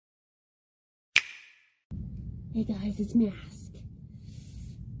Hey guys, it's Mask.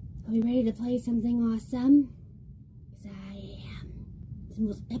 Are we ready to play something awesome? Because I am. It's the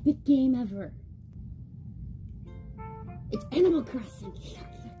most epic game ever. It's Animal Crossing.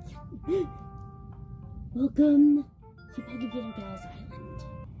 Welcome to Peggy Gator Gal's Island.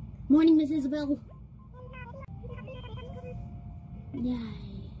 Morning, Miss Isabel.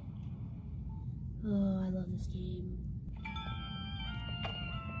 Yay. Oh, I love this game.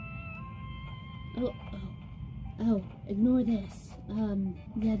 Oh, ignore this.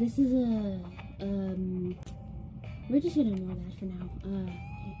 Yeah, this is a, we're just gonna ignore that for now. Okay.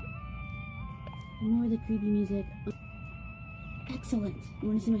 Ignore the creepy music. Excellent. You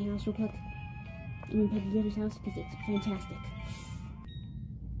wanna see my house real quick? I'm in Peggy Gator's house because it's fantastic.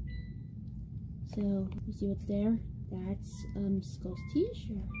 So, you see what's there? That's, Skull's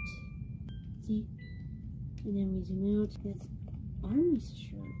t-shirt. See? And then we zoom out. That's Army's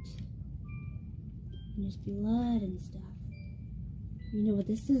shirt. And there's blood and stuff. You know what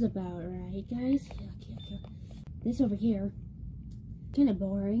this is about, right, guys? This over here, kind of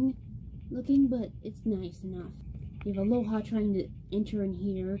boring looking, but it's nice enough. You have Aloha trying to enter in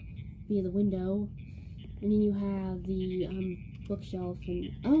here via the window, and then you have the bookshelf.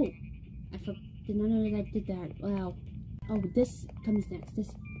 And oh, I did not know that I did that. Wow. Oh, this comes next.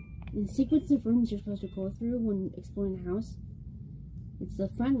 The sequence of rooms you're supposed to go through when exploring the house. It's the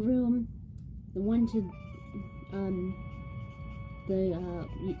front room. The one to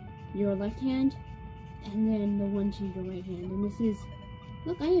your left hand, and then the one to your right hand. And this is,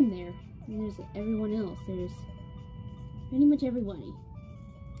 look, I am there. And there's everyone else. There's pretty much everybody,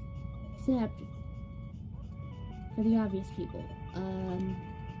 except for the obvious people.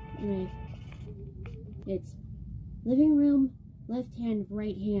 Anyway, it's living room, left hand,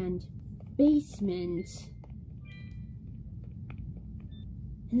 right hand, basement.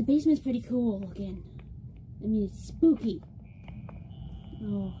 And the basement's pretty cool looking. I mean, it's spooky.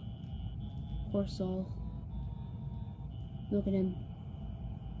 Oh, poor soul. Look at him.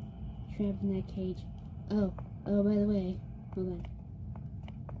 Trapped in that cage. Oh, by the way, hold on.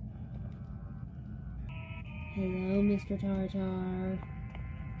 Hello, Mr. Tartar.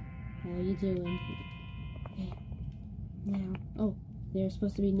 How you doing? Okay. Now, oh, there's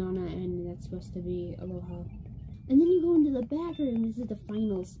supposed to be Nana, and that's supposed to be Aloha. And then you go into the back room. This is the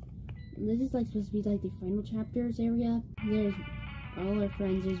finals. This is like supposed to be like the final chapters area. There's all our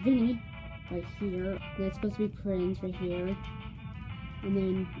friends. There's Vinny right here. That's supposed to be Prince right here. And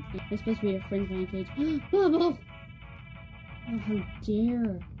then there's supposed to be our friends behind cage. Bubble! Oh, how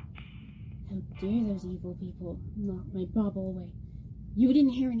dare! How dare those evil people knock my bubble away? You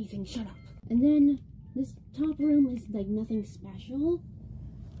didn't hear anything. Shut up. And then this top room is like nothing special.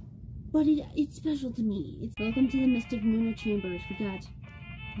 But it's special to me. It's welcome to the Mystic Lunar Chambers. We got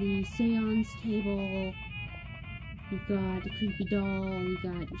the seance table. You've got the creepy doll. You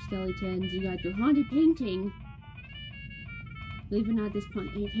got your skeletons. You got your haunted painting. Believe it or not, this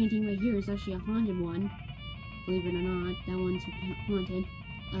painting right here is actually a haunted one. Believe it or not, that one's haunted.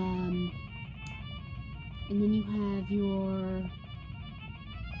 And then you have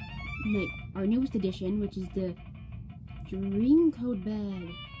our newest edition, which is the Dream Code bed.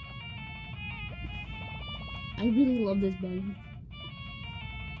 I really love this bed.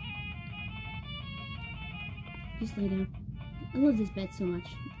 Just lay down. I love this bed so much.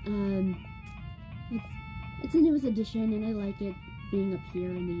 It's the newest edition, and I like it being up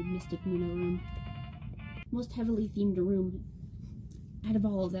here in the Mystic Luna room. Most heavily themed room out of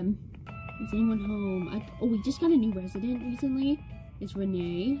all of them. Is anyone home? Oh, we just got a new resident recently. It's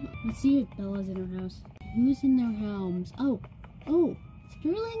Renee. Let's see if Bella's in her house. Who's in their homes? Oh,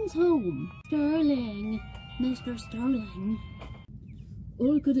 Sterling's home. Sterling. Mr. Sterling.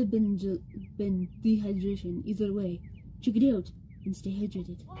 Or it could have been dehydration. Either way, check it out and stay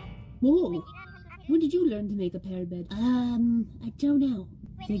hydrated. Whoa! When did you learn to make a pear bed? I don't know.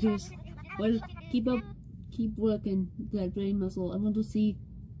 Figures. Well, keep working that brain muscle. I want to see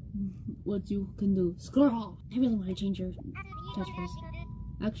what you can do. Scrawl! I really want to change your touchpads.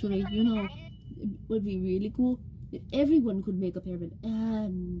 Actually, you know, it would be really cool if everyone could make a pear bed.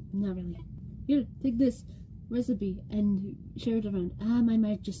 Not really. Here, take this recipe and share it around. I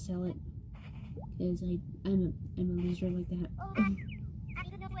might just sell it, because I'm a loser like that.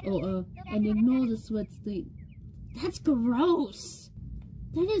 And ignore the sweat stain. That's gross.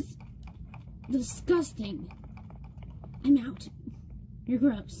 That is disgusting. I'm out. You're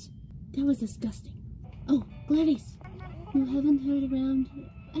gross. That was disgusting. Oh, Gladys, you haven't heard around.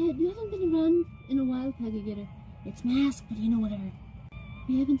 You haven't been around in a while, Peggy Gator. It's Mask, but you know, whatever.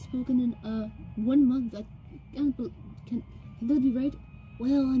 We haven't spoken in 1 month. Can that be right?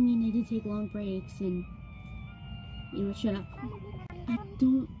 Well, I mean, I did take long breaks, and You know, shut up. I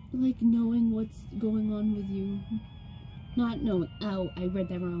don't like knowing what's going on with you. Not knowing. Oh, I read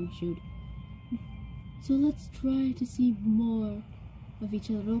that wrong. Shoot. So let's try to see more of each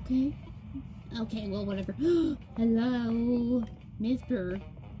other, okay? Okay, well, whatever. Hello, Mister.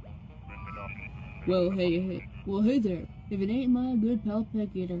 Well, hey there. If it ain't my good pal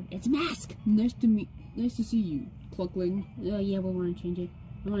Peg Eater, it's Mask. Nice to see you, Cluckling. Oh yeah, we want to change it.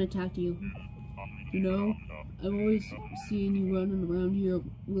 I want to talk to you. You know, I'm always seeing you running around here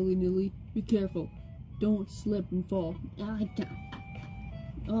willy-nilly. Be careful. Don't slip and fall.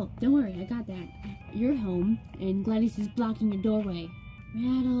 Oh, don't worry, I got that. You're home, and Gladys is blocking your doorway.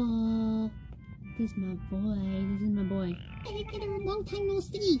 Rattle. This is my boy. Hey, Peter, long time no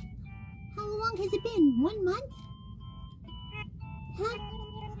see. How long has it been? 1 month? Huh?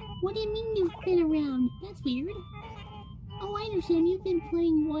 What do you mean you've been around? That's weird. Oh, I understand. You've been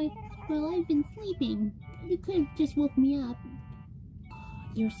playing while I've been sleeping. You could have just woke me up. Oh,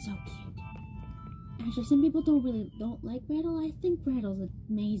 you're so cute. Actually, some people don't like Rattle. I think Rattle's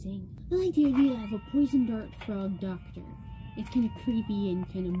amazing. I like the idea of a poison dart frog doctor. It's kind of creepy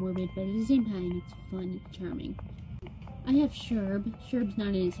and kind of morbid, but at the same time, it's fun and charming. I have Sherb. Sherb's not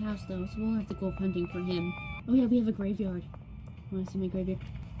in his house, though, so we'll have to go hunting for him. Oh yeah, we have a graveyard. Want to see my graveyard?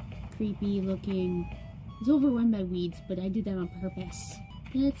 Creepy looking. It's overrun by weeds, but I did that on purpose.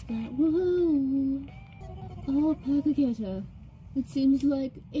 Dedsplat. Woohoo! Oh, Pagageta. It seems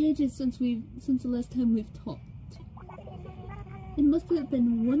like ages since the last time we've talked. It must have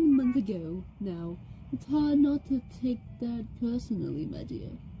been 1 month ago now. It's hard not to take that personally, my dear.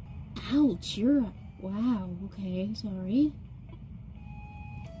 Ouch, wow, okay, sorry.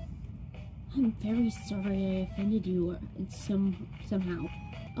 I'm very sorry I offended you somehow.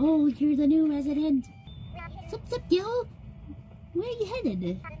 Oh, you're the new resident. Sup, yo? Where are you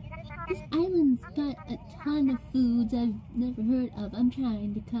headed? This island's got a ton of foods I've never heard of. I'm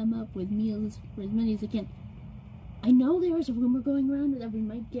trying to come up with meals for as many as I can. I know there is a rumor going around that we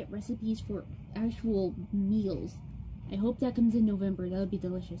might get recipes for actual meals. I hope that comes in November. That would be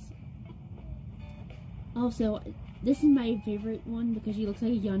delicious. Also, this is my favorite one because she looks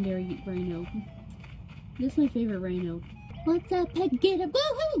like a yandere rhino. This is my favorite rhino. What's up, Pegata?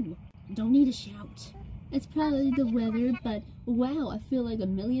 Woohoo! Don't need a shout. It's probably the weather, but wow, I feel like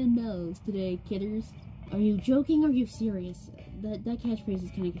 $1,000,000 today, kidders. Are you joking or are you serious? That catchphrase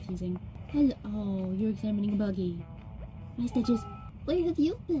is kind of confusing. Hello. Oh, you're examining a buggy. My stitches. Where have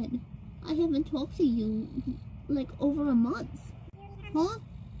you been? I haven't talked to you like over a month. Huh?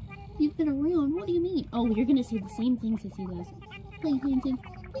 You've been around. What do you mean? Oh, you're gonna say the same things as he does. Please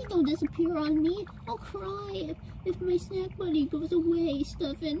don't disappear on me. I'll cry if my snack buddy goes away,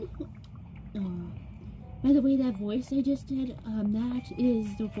 Stuffin. By the way, that voice I just did, that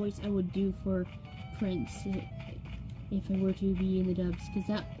is the voice I would do for Prince if I were to be in the dubs.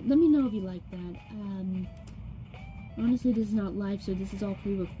 Let me know if you like that. Honestly, this is not live, so this is all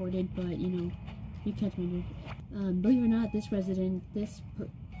pre-recorded, but, you know, you catch my drift. Believe it or not, this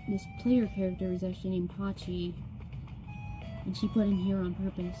player character is actually named Hachi, and she put him here on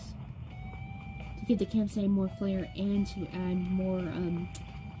purpose to give the campsite more flair and to add more,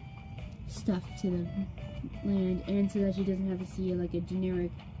 stuff to the land, and so that she doesn't have to see like a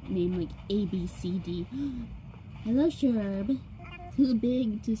generic name like ABCD. Hello, Sherb. Too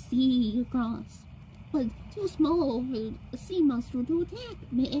big to see across, but too small for a sea monster to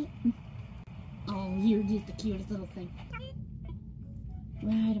attack me. Oh, you're just the cutest little thing.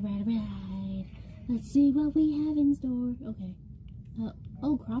 Right. Let's see what we have in store. Okay.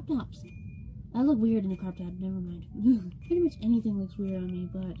 Oh, crop tops. I look weird in a crop top. Never mind. Pretty much anything looks weird on me,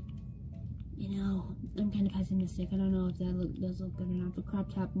 but you know, I'm kind of pessimistic. I don't know if that does look good or not. But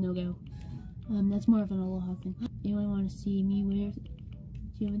crop top, no go. That's more of an aloha thing. Anyone want to see me wear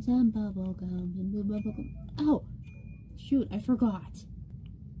chewing some bubble gum and blue bubble gum? Oh, shoot, I forgot.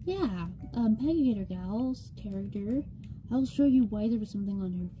 Yeah, Peggy Gal's character. I'll show you why there was something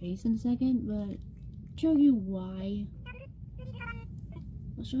on her face in a second, but show you why.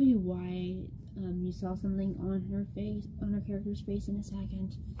 I'll show you why you saw something on her face, on her character's face in a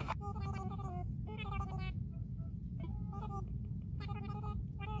second.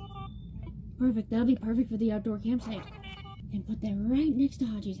 Perfect, that'll be perfect for the outdoor campsite. And put that right next to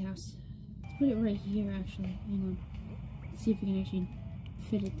Haji's house. Let's put it right here, actually. Hang on. Let's see if we can actually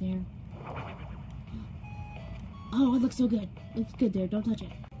fit it there. Oh, it looks so good. Looks good there. Don't touch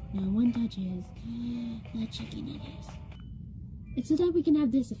it. No one touches the chicken it is. It's so that we can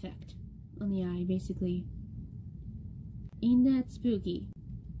have this effect on the eye, basically. Ain't that spooky?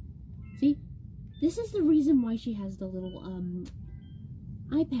 See? This is the reason why she has the little,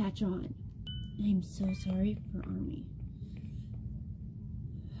 eye patch on. I'm so sorry for Army.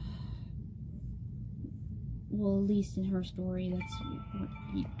 Well, at least in her story, that's what,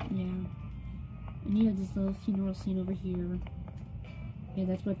 yeah. And you have this little funeral scene over here. Yeah,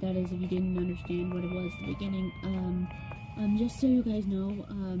 that's what that is if you didn't understand what it was at the beginning. Just so you guys know,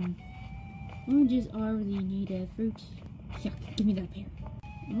 oranges are the native fruit. Yeah, give me that pear.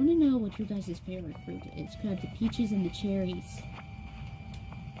 I want to know what your guys' favorite fruit is. Could have the peaches and the cherries.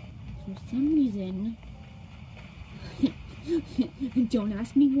 For some reason, don't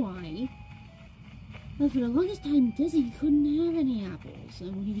ask me why, but for the longest time, Dizzy couldn't have any apples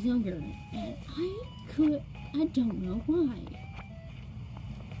when he was younger, and I don't know why.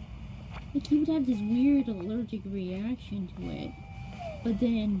 Like, he would have this weird allergic reaction to it, but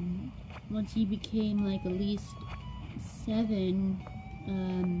then, once he became, like, at least 7,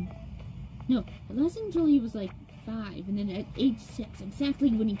 no, it wasn't until he was, like, 5, and then at age 6, exactly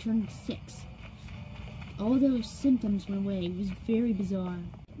when he turned 6, all those symptoms went away. It was very bizarre.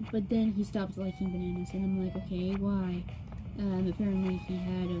 But then he stopped liking bananas, and I'm like, okay, why? Apparently he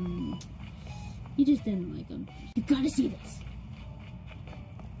had, he just didn't like them. You gotta see this!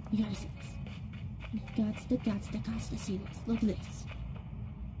 You gotta see this. You've got to see this. Look at this.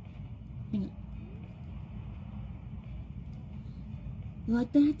 Hang on. You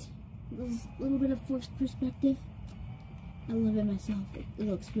like that? A little bit of forced perspective. I love it myself. It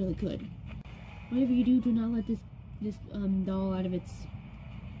looks really good. Whatever you do not let this doll out of its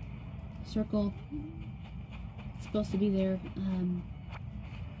circle. It's supposed to be there,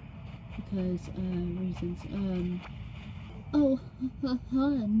 because, reasons. Oh,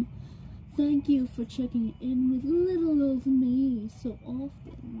 hon, thank you for checking in with little old me so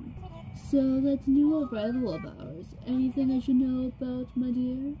often. So, that's new arrival of ours. Anything I should know about, my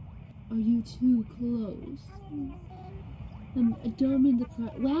dear? Are you too close? I don't mean to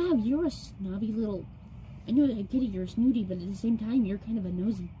pry. Wow, you're a snobby little... I know, I get it, you're a snooty, but at the same time, you're kind of a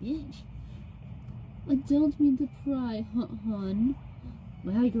nosy bitch. I don't mean to pry, hon.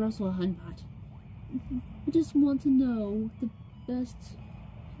 Wow, you're also a hunbot. I just want to know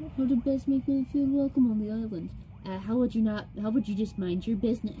how to best make me feel welcome on the island. How would you just mind your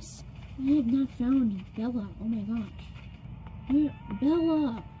business? I have not found Bella. Oh my gosh.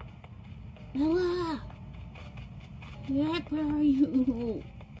 Bella! Bella! Jack, where are you?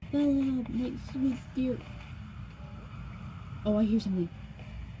 Bella, my sweet dear. Oh, I hear something.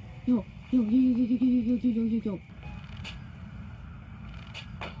 Yo.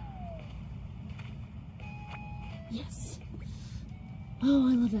 Yes. Oh,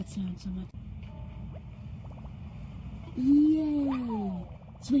 I love that sound so much. Yay!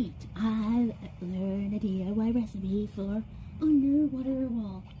 Sweet, I learned a DIY recipe for underwater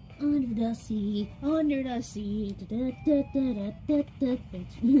wall. Under the sea. Oh, yay.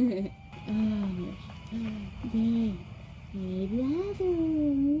 Hey,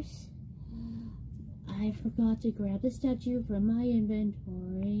 brothers. I forgot to grab the statue from my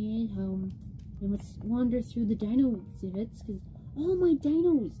inventory at home. And let's wander through the dino exhibits, because all my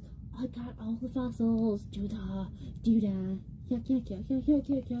dinos! I got all the fossils. Doodah, doodah.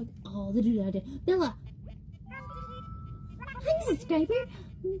 Yuck. All the doodah. Bella! Hi, subscriber!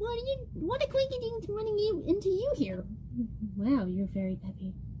 What a quickening running you into you here? Wow, you're very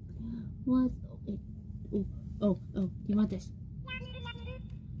peppy. What? Oh, you want this?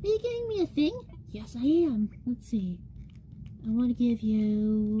 Are you giving me a thing? Yes, I am. Let's see. I want to give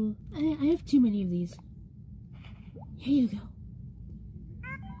you... I have too many of these. Here you go.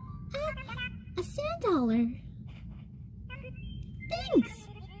 A $100. Thanks!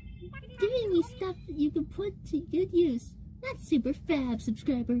 Giving me stuff that you can put to good use. That's super fab,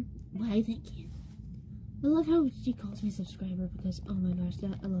 subscriber. Why, thank you. I love how she calls me subscriber because, oh my gosh,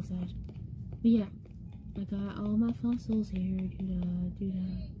 I love that. But yeah, I got all my fossils here.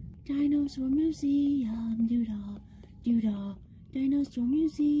 Doodah. Dinosaur Museum. Doodah. Dinosaur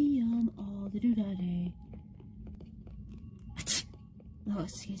Museum. All the doodah day. Oh,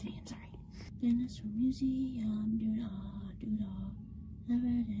 excuse me, I'm sorry. Dinosaur Museum. Doodah.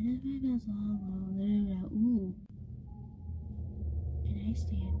 Ooh. Can I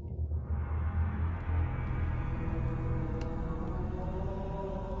stand?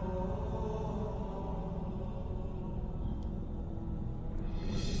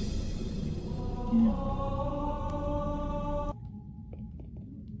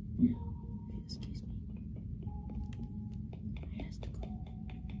 Excuse me. I has to go.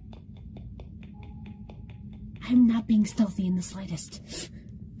 I'm not being stealthy in the slightest.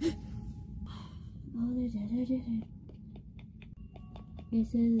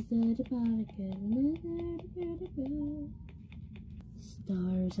 This is the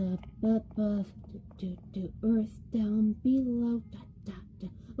Stars up above, Earth down below,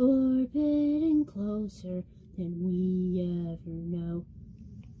 orbiting closer than we ever know.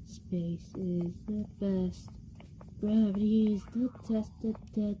 Space is the best, gravity's the test.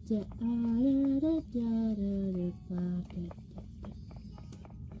 That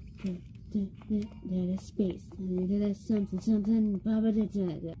is space, that is something.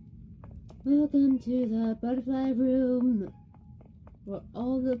 Welcome to the butterfly room, where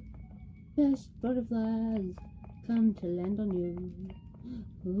all the best butterflies come to land on you.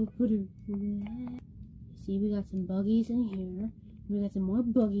 See, we got some buggies in here. We got some more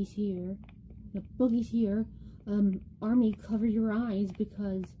buggies here. We got buggies here. Army, cover your eyes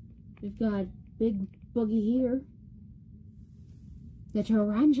because we've got big buggy here. The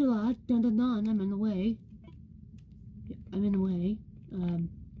tarantula, dun dun dun, I'm in the way. I'm in the way.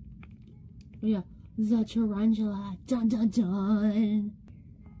 Yeah, the tarantula, dun dun dun.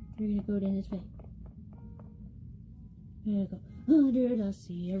 We're gonna go down this way. We're gonna go under the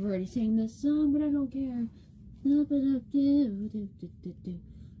sea. I've already sang this song, but I don't care.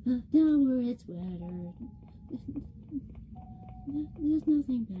 Down where it's wetter. There's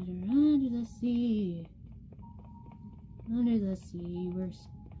nothing better under the sea. Under the sea, where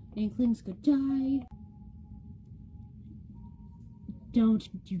inklings could die. Don't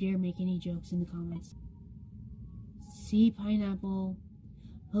you dare make any jokes in the comments. Sea pineapple.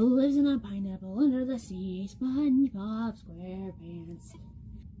 Who lives in a pineapple under the sea? SpongeBob SquarePants.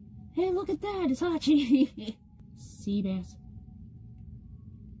 Hey, look at that! It's Hachi! Sea bass.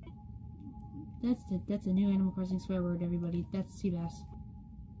 That's a new Animal Crossing swear word, everybody. That's sea bass.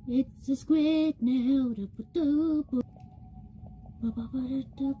 It's a squid now.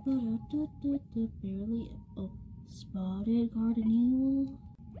 Barely. Oh, spotted cardinal.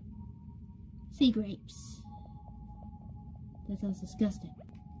 Sea grapes. That sounds disgusting.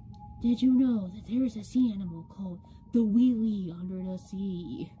 Did you know that there is a sea animal called the wheelie under the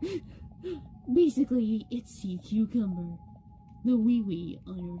sea? Basically, it's sea cucumber. The wee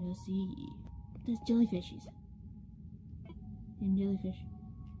under the sea. That's jellyfishes. Them jellyfish.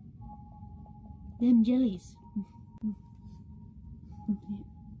 Them jellies.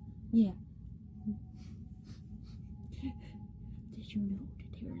 Yeah. Did you know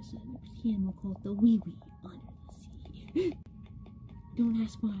that there is an animal called the wee under the sea? Don't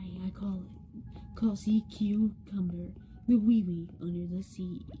ask why I call sea cucumber the wee under the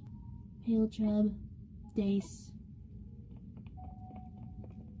sea. Pale chub, dace,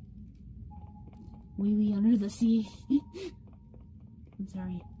 wee under the sea. I'm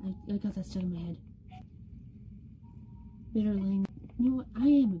sorry, I got that stuck in my head. Bitterling. You know what? I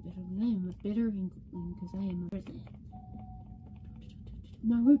am a bitterling. I am a bitter inkling because I am a bitterling.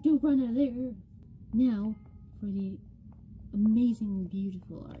 Naruto, run out of there. Now for the amazing,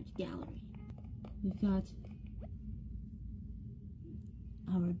 beautiful art gallery. We've got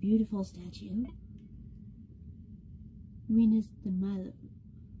our beautiful statue, Venus de Milo.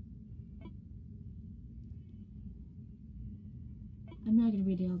 I'm not going to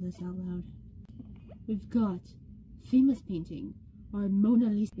read all this out loud. We've got famous painting, our Mona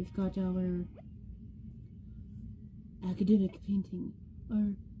Lisa. We've got our academic painting,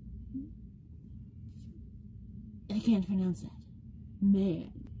 our... I can't pronounce that.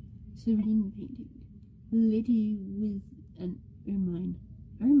 Man. Serene painting. Lady with an ermine.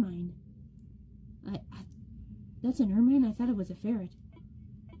 Ermine? That's an ermine? I thought it was a ferret.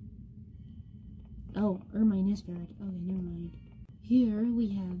 Oh, ermine is ferret. Okay, never mind. Here we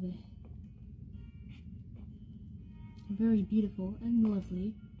have a very beautiful and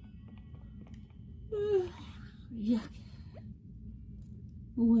lovely... yuck.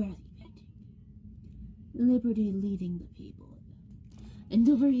 Worthy painting. Liberty leading the people. And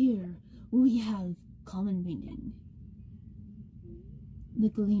over here, we have common painting. The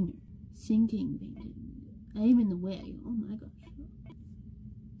Gleaner. Sinking painting. I am in the way. Oh my gosh.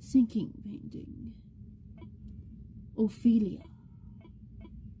 Sinking painting. Ophelia.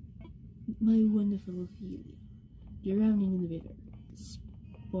 My wonderful Ophelia. Drowning in the river.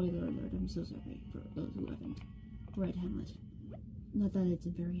 Spoiler alert, I'm so sorry for those who haven't read Hamlet. Not that it's a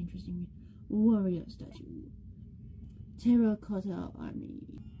very interesting read. Warrior statue. Terracotta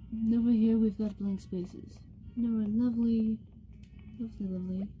army. And over here we've got blank spaces. And our lovely,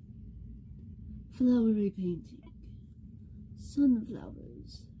 lovely flowery painting.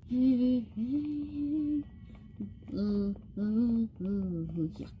 Sunflowers. Hey, hey. Oh,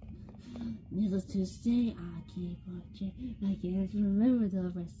 yeah. Needless to say, I keep watching. I can't remember the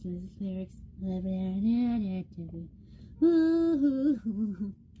rest of the lyrics.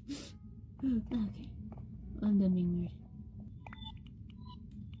 Okay, I'm done being weird.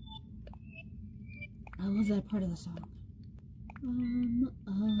 love that part of the song. From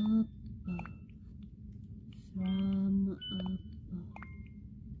above.